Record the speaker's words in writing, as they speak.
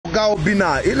Ogao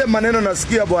Bina, ile maneno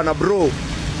nasikia bwana bro.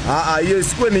 Hiyo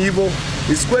isikuwe ni hivyo.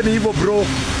 Isikuwe ni hivyo bro.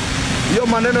 Hiyo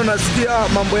maneno nasikia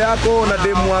mambo yako na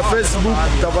demu wa Facebook,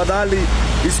 tafadhali.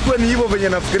 Isikuwe ni hivyo venye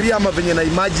nafikiria ama venye na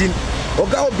imagine.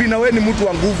 Ogao Bina, wewe ni mtu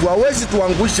wa nguvu, hawezi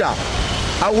tuangusha.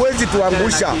 Hawezi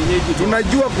tuangusha.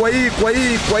 Tunajua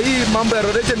kwa hii mambo ya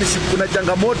relationship kuna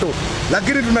changamoto,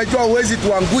 lakini tunajua hawezi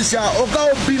tuangusha. Ogao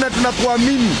Bina,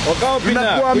 tunakuamini. Ogao Bina,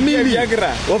 tunakuamini.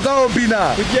 Ogao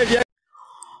Bina.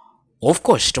 Of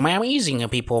course, to my amazing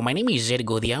people, my name is Zed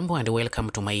Godhiambo and welcome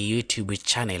to my YouTube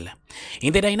channel.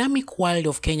 In the dynamic world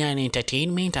of Kenyan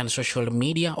entertainment and social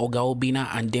media, Ogao Bina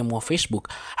and Demo Facebook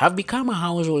have become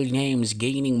household names,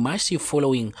 gaining massive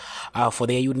following for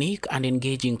their unique and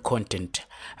engaging content.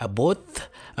 Both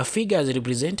figures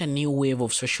represent a new wave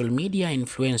of social media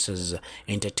influencers,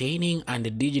 entertaining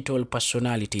and digital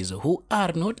personalities who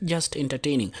are not just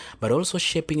entertaining but also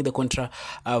shaping the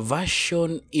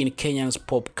controversy in Kenyan's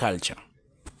pop culture.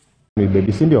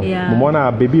 BEBI, Cindy, yeah.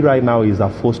 Mwana BEBI right now is a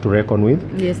force to reckon with.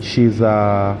 Yes.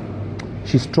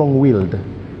 She's strong-willed.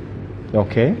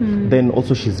 Okay. Then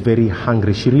also she's very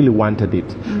hungry. She really wanted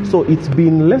it. So it's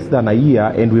been less than a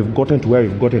year and we've gotten to where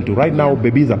we've gotten to. Right now,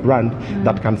 BEBI is a brand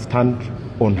that can stand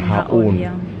on her own.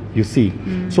 Yeah. You see.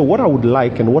 So what I would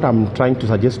like and what I'm trying to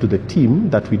suggest to the team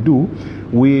that we do,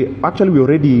 we are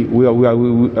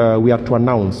to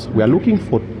announce. We are looking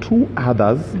for 2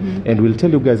 others and we'll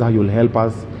tell you guys how you'll help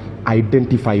us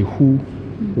identify who,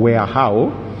 where,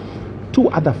 how. 2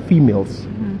 other females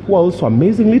who are also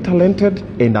amazingly talented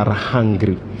and are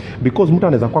hungry. Because mtu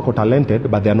anaweza kuwa talented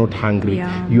but they are not hungry.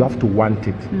 Yeah. You have to want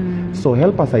it. So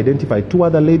help us identify 2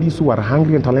 other ladies who are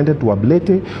hungry and talented,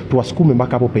 tuwablete, tuwasukume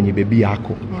mpaka hapo penye BEBI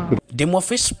yako. Wow. Demo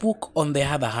Facebook, on the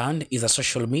other hand, is a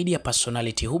social media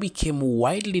personality who became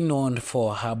widely known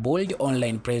for her bold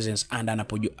online presence and an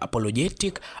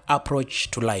apologetic approach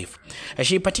to life.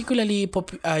 She particularly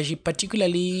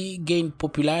gained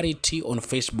popularity on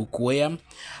Facebook, where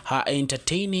her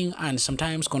entertaining and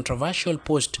sometimes controversial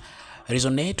posts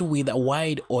resonate with a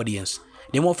wide audience.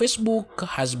 Demo Facebook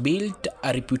has built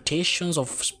a reputation of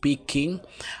speaking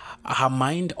her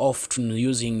mind, often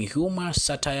using humor,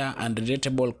 satire, and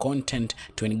relatable content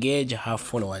to engage her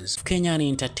followers. Kenyan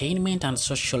entertainment and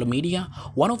social media,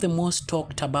 one of the most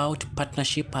talked about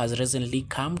partnership has recently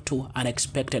come to an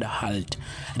unexpected halt.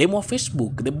 Demo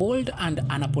Facebook, the bold and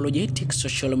unapologetic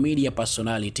social media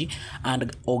personality,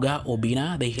 and Ogao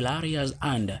Bina, the hilarious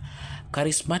and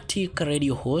charismatic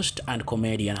radio host and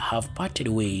comedian, have parted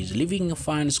ways, leaving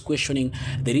fans questioning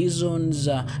the reasons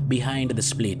behind the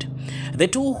split. The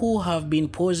two, who have been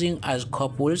posing as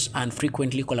couples and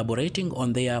frequently collaborating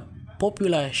on their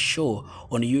popular show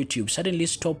on YouTube, suddenly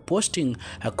stopped posting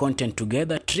content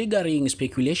together, triggering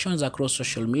speculations across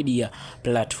social media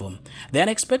platforms. The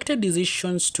unexpected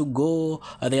decisions to go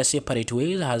their separate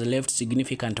ways has left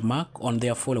significant mark on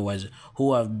their followers,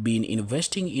 who have been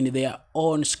investing in their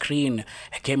own screen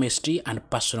chemistry and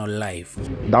personal life.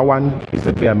 That one is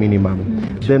the bare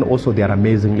minimum. Then also they are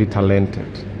amazingly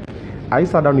talented. I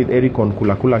sat down with Eric on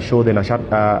Kula Kula show, then I shut.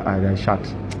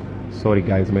 Sorry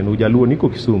guys, man, Ujaluo niko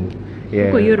Kisumu.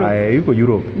 Yeah, Yuko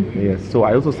Europe. Yes. So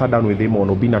I also sat down with him on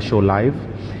Obina show live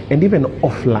and even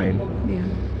offline. Yeah.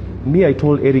 Me, I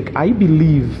told Eric, I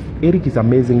believe Eric is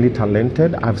amazingly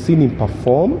talented. I've seen him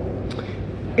perform.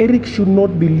 Eric should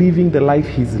not be living the life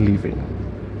he's living.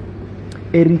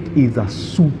 Eric is a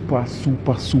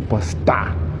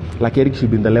superstar. Like Eric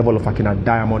should be in the level of Akina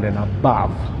Diamond and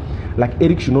above. Like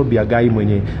Eric should not be a guy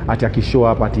mwenye ati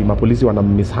akishow up ati mapolisi wana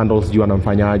mishandles juu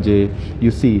anamfanyaje.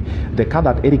 You see, the car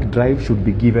that Eric drives should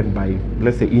be given by,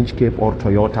 let's say, Inchcape or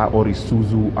Toyota or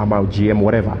Isuzu or GM,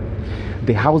 whatever.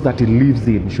 The house that he lives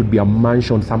in should be a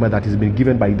mansion somewhere that has been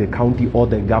given by the county or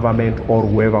the government or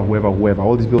whoever.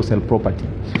 All these people sell property.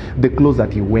 The clothes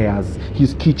that he wears,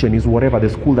 his kitchen, his whatever, the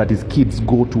school that his kids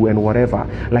go to and whatever.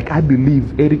 Like, I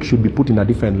believe Eric should be put in a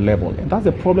different level. And that's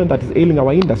the problem that is ailing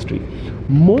our industry.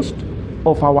 Most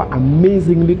of our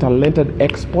amazingly talented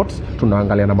exports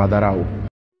tunaangalia na madharau.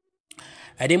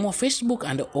 Demo Facebook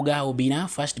and Ogao Bina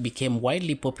first became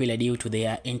widely popular due to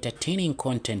their entertaining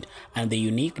content and the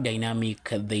unique dynamic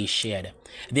they shared.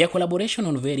 Their collaboration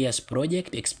on various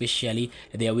projects, especially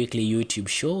their weekly YouTube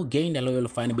show, gained a loyal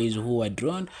fan base who were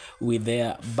drawn with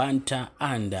their banter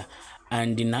and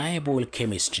undeniable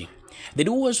chemistry. The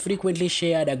duos frequently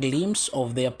shared a glimpse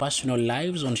of their personal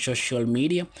lives on social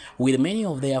media, with many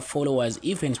of their followers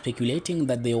even speculating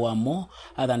that they were more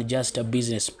than just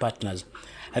business partners.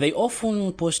 They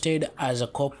often posted as a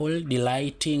couple,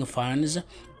 delighting fans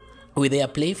with their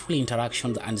playful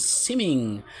interactions and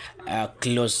seeming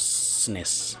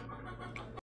closeness.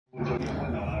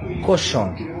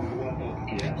 Caution.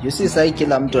 You see, sai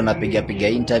kila mtu anapiga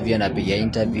interview.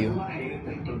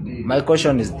 My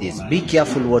question is this: be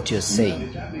careful what you're saying,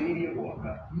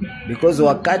 because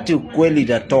wakati ukweli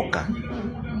itatoka,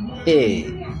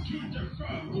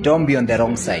 don't be on the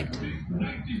wrong side.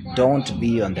 Don't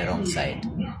be on the wrong side.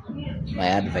 My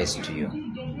advice to you: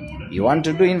 you want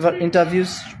to do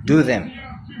interviews, do them,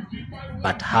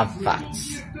 but have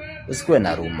facts. Usikuwe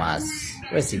na rumors.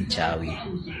 Wewe si mchawi.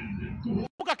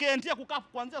 Ukakientia kukaa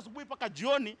kuanzia asubuhi mpaka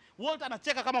jioni, wote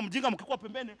anacheka kama mjinga mkikuwa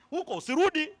pembeni. Huko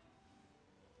usirudi.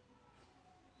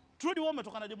 Trudy, wewe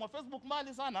umetoka na demo Facebook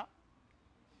mali sana.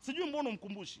 Sijui mbona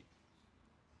umkumbushi.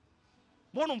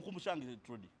 Mbona umkumbushangi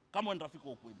Trudy? Kama wewe rafiki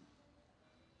wa kweli.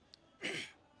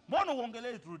 Mbona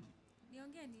uongelee Trudy?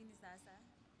 Niongee nini sasa?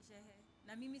 Shehe.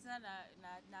 Na mimi sana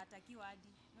natakiwa hadi.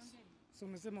 Niongee nini? So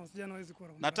umesema usijana hawezi kuwa.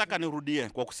 Nataka nirudie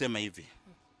kwa kusema hivi.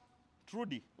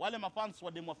 Trudy, wale mafans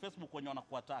wa demo Facebook wenye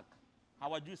wanakuattack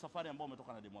hawajui safari ambayo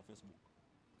umetoka na demo Facebook.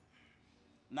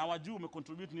 Na wajui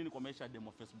umecontribute nini kwa maisha ya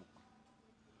demo Facebook.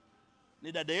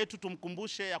 Ni dada yetu,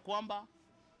 tumkumbushe ya kwamba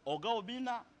Oga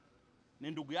Obinna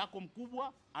ni ndugu yako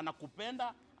mkubwa,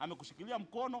 anakupenda, amekushikilia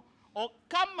mkono.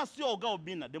 Kama sio Oga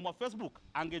Obinna, demo Facebook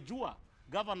angejua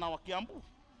governor wa Kiambu.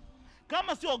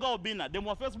 Kama sio Oga Obinna,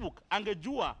 demo Facebook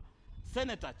angejua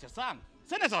Senator Chesang.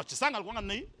 Senator Chesang alikuwa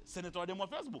ni senator wa demo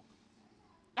Facebook.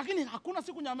 Lakini hakuna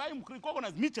siku nyamai mkrikoko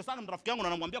na Miche sana rafiki yangu na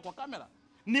namwambia kwa kamera.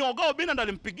 Ni Oga Obinna ndo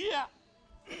alimpigia.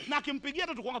 Na akimpigia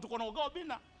tu tuko na Oga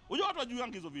Obinna. Unajua watu wajui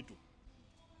yangu hizo vitu.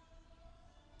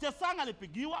 Chesang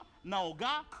alipigiwa na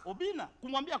Oga Obinna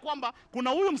kumwambia kwamba kuna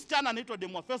huyu msichana anaitwa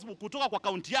demo wa Facebook kutoka kwa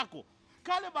kaunti yako.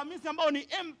 Kale Bamisi ambao ni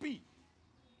MP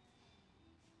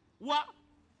wa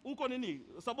huko nini?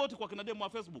 Saboti kwa kina demo wa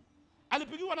Facebook.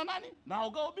 Alipigiwa na nani? Na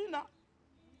Oga Obinna.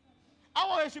 Hao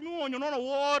waheshimiwa wenye unaona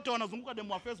wote wanazunguka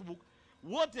demo wa Facebook,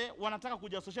 wote wanataka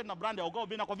kujiassociate na brand ya Oga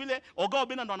Obinna kwa vile Oga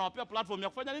Obinna ndo anawapea platform ya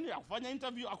kufanya nini? Ya kufanya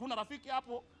interview. Hakuna rafiki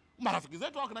hapo. Marafiki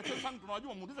zetu hao kina Chesang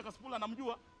tunawajua, muulize Kasipula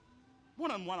anamjua.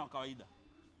 Mbona ni mwana wa kawaida?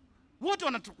 Wote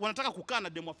wanataka kukaa na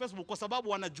demo wa Facebook kwa sababu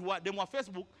wanajua demo wa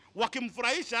Facebook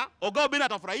wakimfurahisha Oga Obinna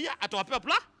atafurahia, atawapea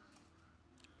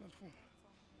platform.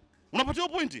 Unapata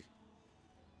hiyo pointi?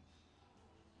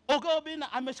 Oga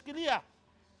Obinna ameshikilia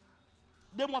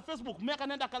demo wa Facebook miaka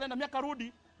nenda kalenda miaka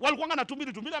rudi. Walikuwa na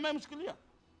Tumbili amemshikilia.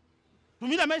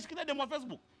 Tumbili ameshikilia demo wa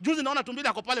Facebook. Juzi naona Tumbili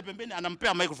ako pale pembeni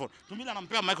anampea microphone. Tumbili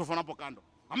anampea microphone hapo kando.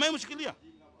 Amemshikilia.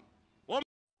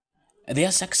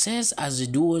 Their success as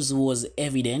duos was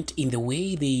evident in the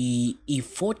way they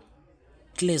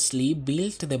effortlessly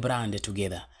built the brand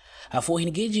together. For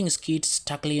engaging skits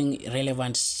tackling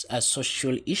relevant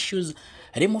social issues,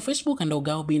 Demo Facebook and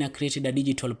Oga Obinna created a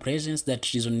digital presence that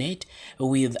resonates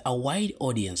with a wide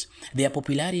audience. Their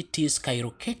popularity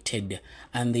skyrocketed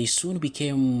and they soon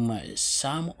became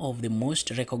some of the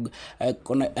most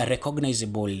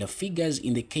recognizable figures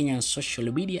in the Kenyan social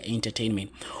media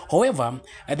entertainment. However,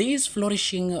 this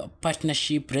flourishing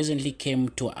partnership recently came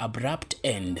to an abrupt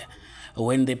end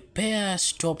when the pair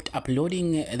stopped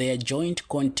uploading their joint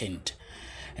content.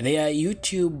 Their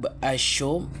YouTube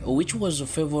show, which was a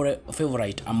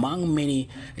favorite among many,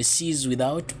 ceased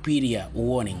without prior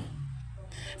warning.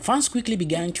 Fans quickly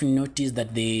began to notice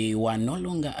that they were no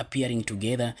longer appearing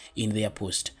together in their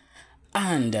post,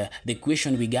 and the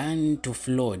question began to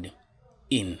flood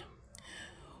in.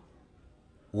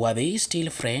 Were they still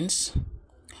friends?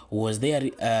 Was their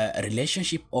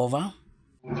relationship over?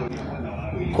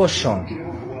 Caution.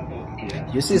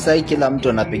 You see, sai kila mtu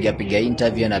anapiga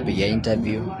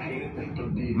interview.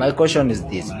 My caution is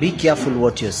this: be careful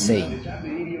what you're saying,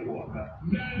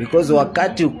 because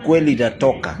wakati ukweli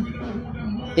itatoka,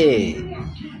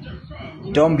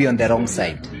 don't be on the wrong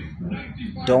side.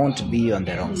 Don't be on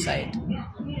the wrong side.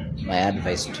 My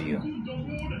advice to you: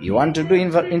 you want to do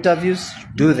interviews,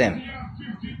 do them,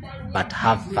 but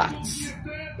have facts.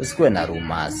 Usikuwe na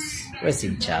rumors. Wewe si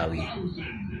mchawi.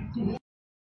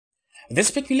 The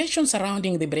speculation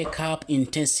surrounding the breakup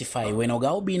intensified when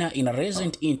Oga Obinna, in a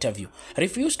recent interview,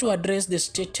 refused to address the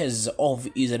status of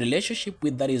his relationship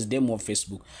with that is Demo of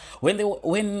Facebook.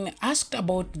 When asked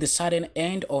about the sudden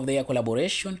end of their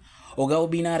collaboration, Oga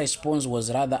Obinna's response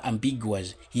was rather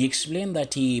ambiguous. He explained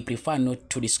that he preferred not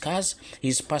to discuss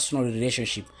his personal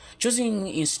relationship, choosing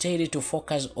instead to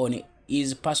focus on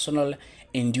his personal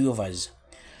endeavors.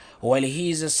 While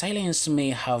his silence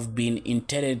may have been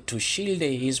intended to shield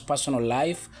his personal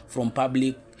life from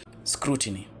public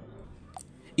scrutiny,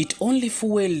 it only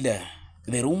fueled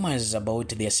the rumors about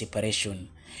their separation.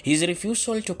 His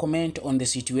refusal to comment on the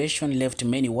situation left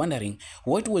many wondering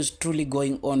what was truly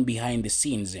going on behind the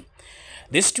scenes.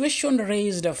 The situation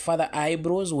raised further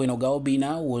eyebrows when Oga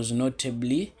Obinna was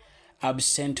notably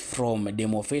absent from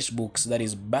Demo Facebook's, that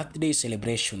is birthday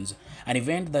celebrations, an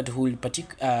event that will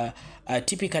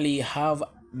typically have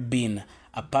been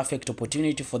a perfect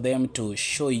opportunity for them to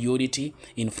show unity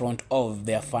in front of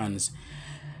their fans.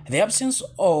 The absence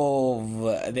of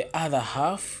the other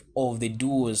half of the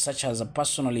duo, such as a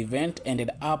personal event, ended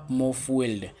up more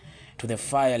fueled to the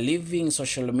fire, leaving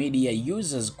social media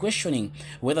users questioning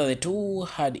whether the two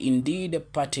had indeed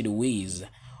parted ways,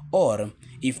 or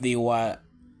if there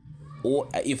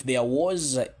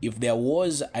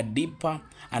was a deeper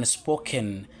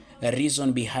unspoken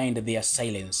reason behind their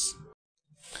silence.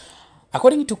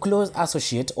 According to close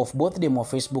associates of both Demo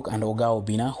Facebook and Oga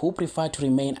Obinna, who prefer to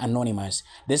remain anonymous,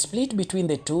 the split between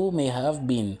the two may have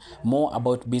been more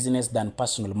about business than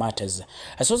personal matters.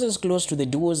 Sources close to the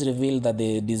duos revealed that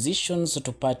the decisions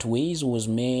to part ways was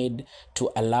made to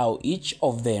allow each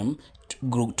of them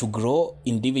to grow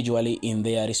individually in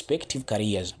their respective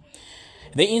careers.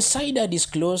 The insider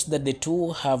disclosed that the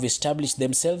two have established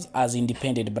themselves as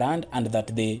independent brand and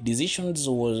that the decision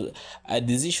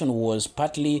was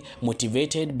partly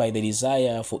motivated by the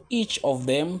desire for each of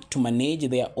them to manage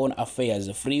their own affairs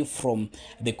free from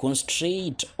the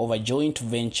constraint of a joint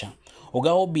venture.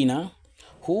 Oga Obinna,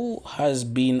 who has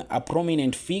been a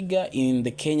prominent figure in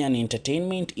the Kenyan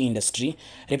entertainment industry,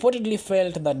 reportedly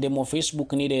felt that Demo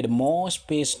Facebook needed more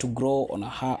space to grow on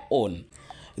her own.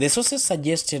 The sources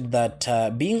suggested that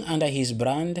being under his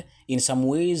brand in some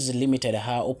ways limited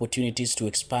her opportunities to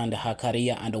expand her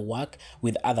career and work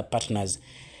with other partners.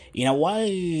 In a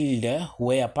world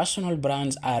where personal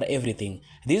brands are everything,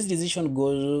 this decision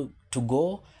to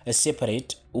go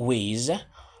separate ways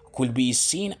could be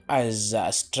seen as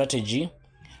a strategy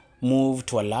move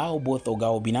to allow both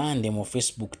Oga Obinna and Demo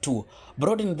Facebook to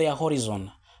broaden their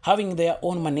horizon. Having their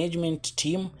own management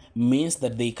team means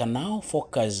that they can now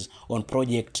focus on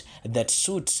projects that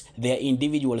suits their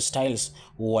individual styles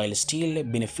while still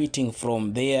benefiting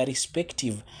from their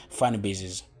respective fan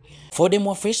bases. For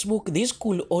Demo Facebook, this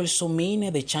could also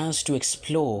mean the chance to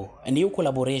explore new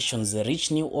collaborations, reach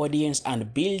new audience,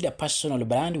 and build a personal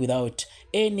brand without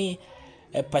any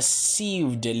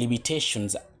perceived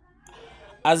limitations.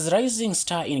 As rising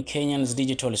star in Kenyan's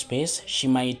digital space, she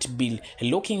might be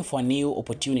looking for new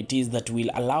opportunities that will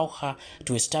allow her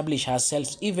to establish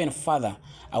herself even further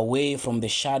away from the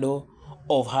shadow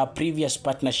of her previous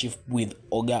partnership with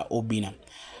Oga Obinna.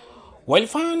 While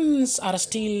fans are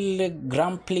still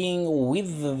grappling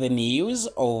with the news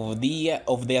of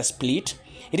their split,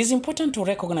 it is important to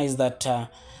recognize that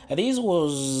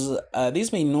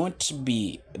this may not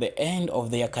be the end of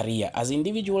their career as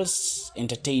individuals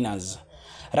entertainers.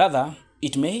 Rather,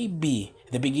 it may be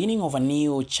the beginning of a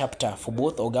new chapter for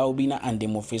both Oga Obinna and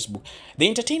Demo Facebook. The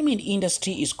entertainment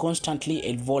industry is constantly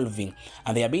evolving,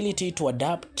 and the ability to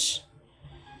adapt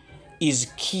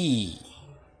is key.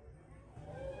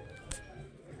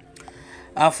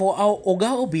 For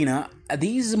Oga Obinna,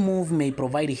 this move may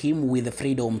provide him with the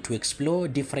freedom to explore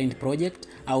different projects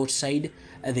outside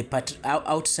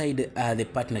the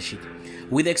partnership.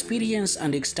 With experience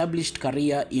and established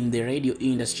career in the radio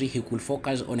industry, he could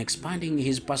focus on expanding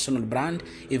his personal brand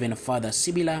even further.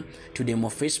 Similar to Demo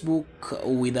Facebook,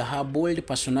 with her bold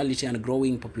personality and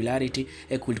growing popularity,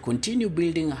 he could continue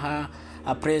building her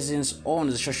presence on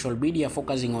the social media,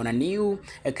 focusing on a new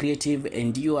creative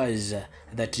endeavors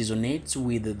that resonates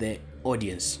with the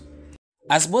audience.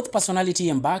 As both personality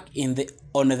embark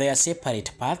on their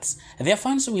separate paths, their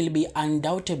fans will be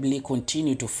undoubtedly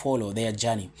continue to follow their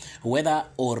journey. Whether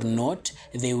or not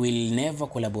they will never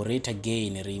collaborate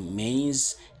again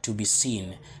remains to be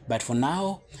seen. But for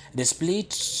now, the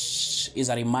split is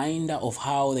a reminder of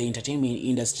how the entertainment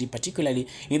industry, particularly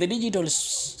in the digital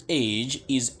age,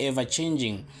 is ever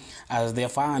changing. As their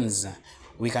fans,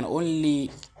 we can only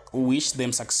wish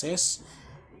them success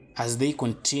as they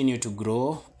continue to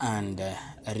grow and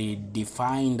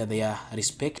redefine their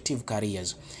respective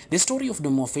careers. The story of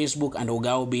Demo Facebook and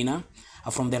Oga Obinna,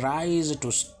 from the rise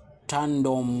to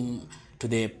stardom to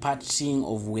the parting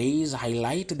of ways,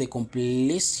 highlight the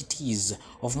complexities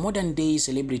of modern day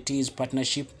celebrities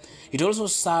partnership. It also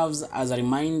serves as a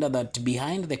reminder that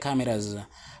behind the cameras,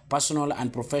 personal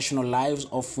and professional lives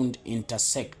often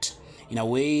intersect in a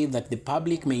way that the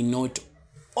public may not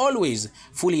always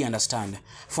fully understand.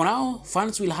 For now,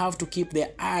 fans will have to keep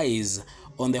their eyes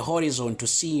on the horizon to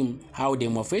see how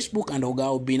Demo Facebook and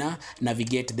Oga Obinna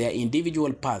navigate their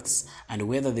individual paths and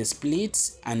whether the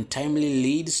splits untimely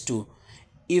leads to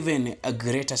even a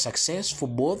greater success for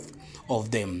both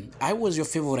of them. I was your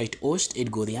favorite host,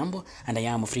 Edgo Dhiambo, and I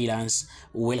am a freelance.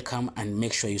 Welcome, and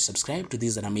make sure you subscribe to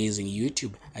this amazing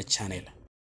YouTube channel.